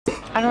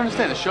I don't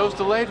understand. The show's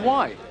delayed?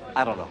 Why?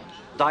 I don't know.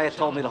 Diet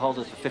told me to hold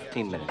it for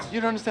 15 minutes.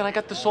 You don't understand. I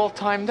got this all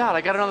timed out.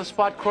 I got another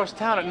spot across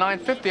town at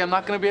 9:50. I'm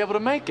not going to be able to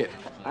make it.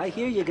 I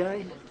hear you,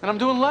 guy. And I'm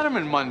doing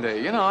Letterman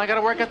Monday. You know, I got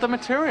to work out the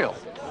material.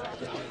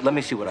 Let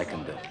me see what I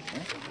can do.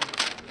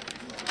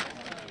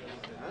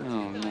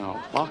 Oh, no.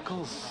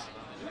 Buckles?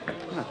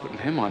 You're not putting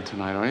him on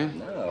tonight, are you?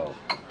 No.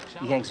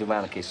 He hangs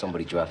around in case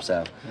somebody drops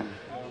out.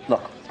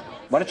 Look,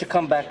 why don't you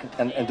come back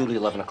and do the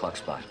 11 o'clock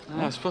spot?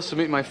 I was supposed to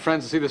meet my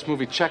friends to see this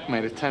movie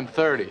Checkmate at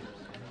 10:30.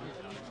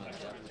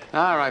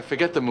 All right,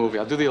 forget the movie.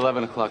 I'll do the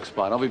 11 o'clock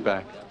spot. I'll be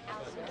back.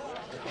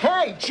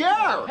 Hey,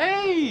 Jer!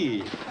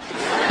 Hey!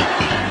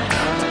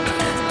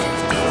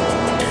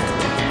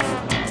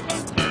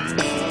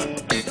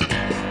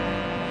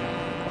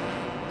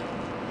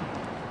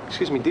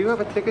 Excuse me, do you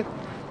have a ticket?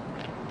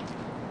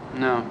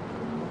 No.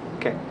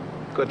 Okay,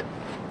 good.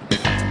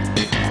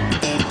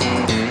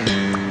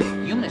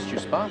 You missed your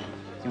spot.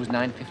 It was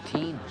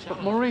 9:15.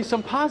 But Maurice,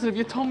 I'm positive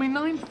you told me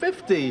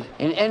 9:50.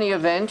 In any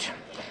event,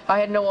 I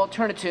had no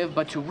alternative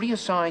but to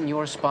reassign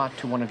your spot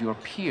to one of your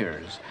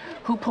peers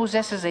who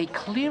possesses a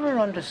clearer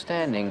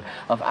understanding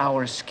of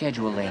our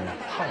scheduling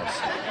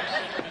policies.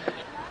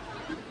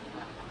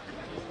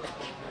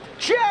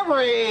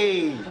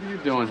 Jerry! What are you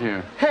doing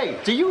here? Hey,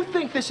 do you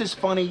think this is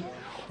funny?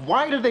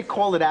 Why do they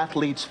call it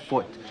athlete's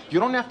foot? You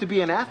don't have to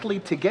be an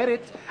athlete to get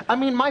it. I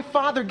mean, my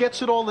father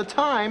gets it all the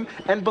time,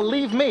 and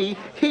believe me,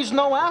 he's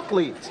no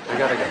athlete. I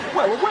gotta go.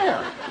 Well,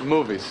 where?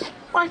 Movies.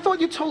 I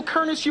thought you told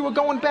Curtis you were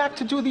going back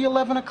to do the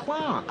 11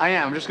 o'clock. I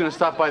am. I'm just gonna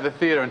stop by the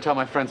theater and tell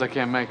my friends I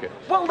can't make it.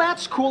 Well,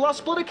 that's cool. I'll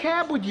split a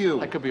cab with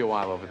you. I could be a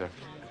while over there.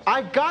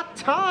 I got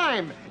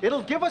time.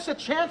 It'll give us a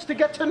chance to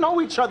get to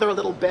know each other a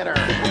little better.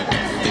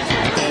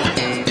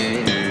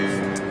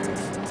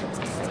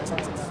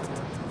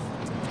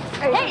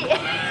 Hey!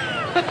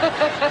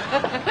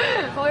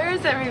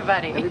 Where's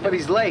everybody?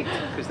 Everybody's late,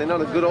 because they know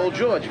the good old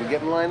George will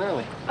get in line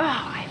early.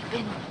 Oh, I've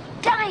been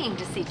dying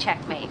to see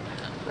Checkmate.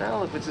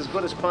 Well, if it's as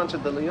good as Ponce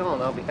de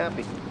Leon, I'll be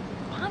happy.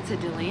 Ponce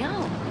de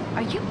Leon?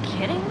 Are you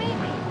kidding me?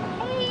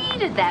 I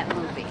hated that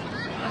movie.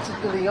 Ponce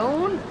de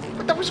Leon?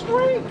 But that was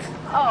great.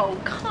 Oh,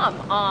 come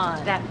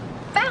on. That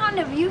fountain,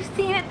 have you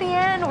seen at the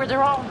end where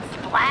they're all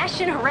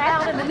splashing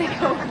around and then they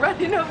go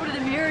running over to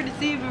the mirror to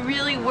see if it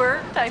really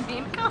worked? I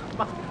mean, come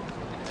on.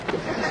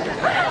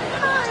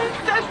 Oh,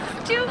 it's so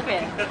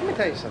stupid. Let me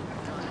tell you something.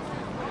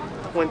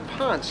 When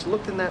Ponce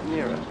looked in that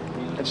mirror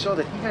and saw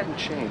that he hadn't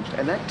changed,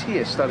 and that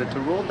tear started to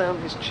roll down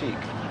his cheek,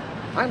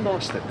 I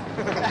lost it.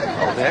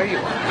 Oh, there you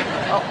are.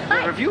 Oh,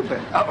 where have you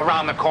been?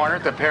 Around the corner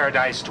at the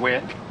Paradise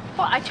Twin.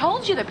 Well, I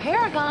told you the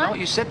Paragon. Oh,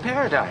 you said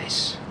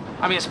Paradise.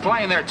 I mean, it's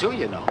playing there too,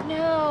 you know.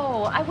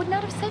 No, I would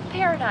not have said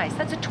Paradise.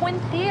 That's a twin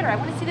theater. I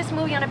want to see this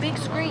movie on a big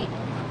screen.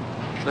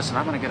 Listen,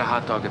 I'm gonna get a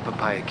hot dog at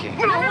Papaya King.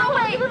 No,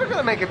 wait. You're never going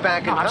to make it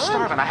back in No, I'm time.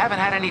 starving. I haven't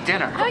had any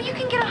dinner. No, you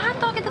can get a hot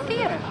dog at the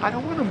theater. I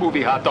don't want a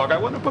movie hot dog. I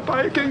want a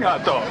Papaya King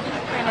hot dog.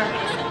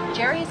 Kramer,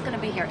 Jerry is going to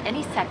be here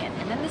any second,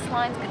 and then this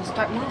line's going to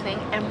start moving,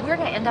 and we're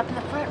going to end up in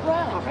the front row.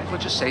 All right, well,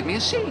 just save me a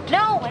seat.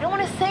 No, I don't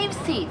want to save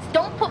seats.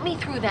 Don't put me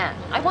through that.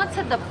 I once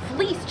had the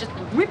fleece just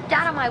ripped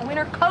out of my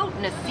winter coat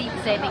in a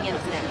seat-saving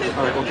incident.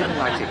 All right, well, give me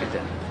my ticket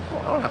then.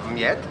 Well, I don't have them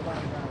yet.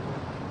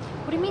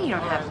 What do you mean you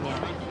don't have them yet?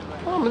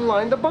 Well, I'm in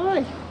line to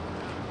buy.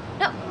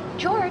 No,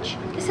 George,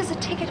 this is a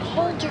ticket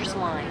holder's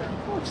line.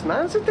 Oh, it's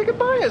not. It's a ticket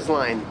buyer's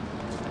line.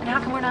 And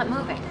how come we're not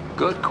moving?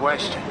 Good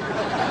question.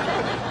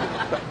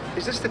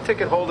 Is this the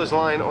ticket holder's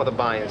line or the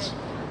buyer's?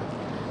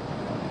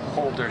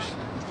 Holders.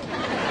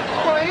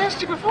 Well, I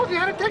asked you before if you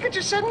had a ticket.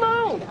 You said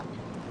no.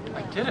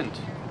 I didn't.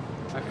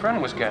 My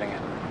friend was getting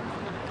it.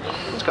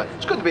 It's good.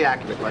 It's good to be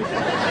accurate like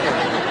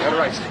that. All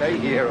right, stay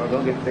here or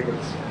go get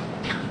tickets.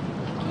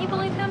 Can you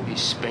believe him?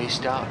 He's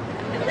spaced out.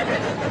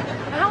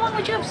 How long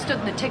would you have stood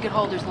in the ticket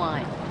holder's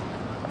line?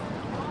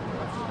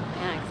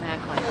 Yeah,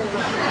 exactly.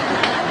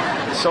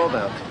 It's sold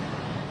out.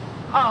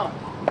 Oh,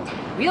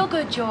 real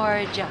good,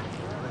 George.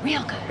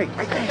 Real good. Hey,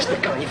 I asked the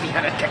guy if he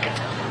had a ticket.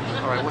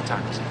 All right, what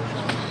time is it?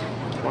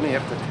 20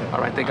 after 10.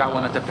 All right, they got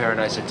one at the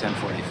Paradise at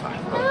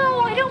 10:45. No,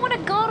 I don't want to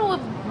go to a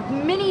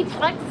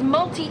mini-plex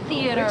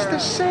multi-theater. It's the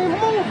same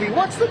movie.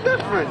 What's the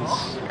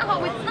difference?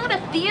 No, it's not a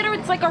theater.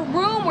 It's like a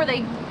room where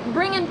they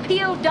bring in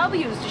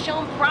POWs to show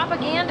them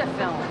propaganda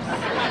films.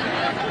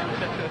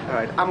 All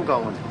right, I'm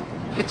going.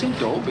 It's in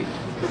Dolby.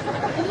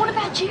 Well, what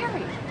about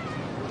Jerry?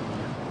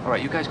 All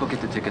right, you guys go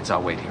get the tickets.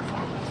 I'll wait here for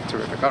him.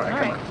 Terrific. All right,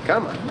 come on.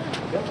 Come on.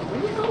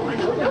 Where you going?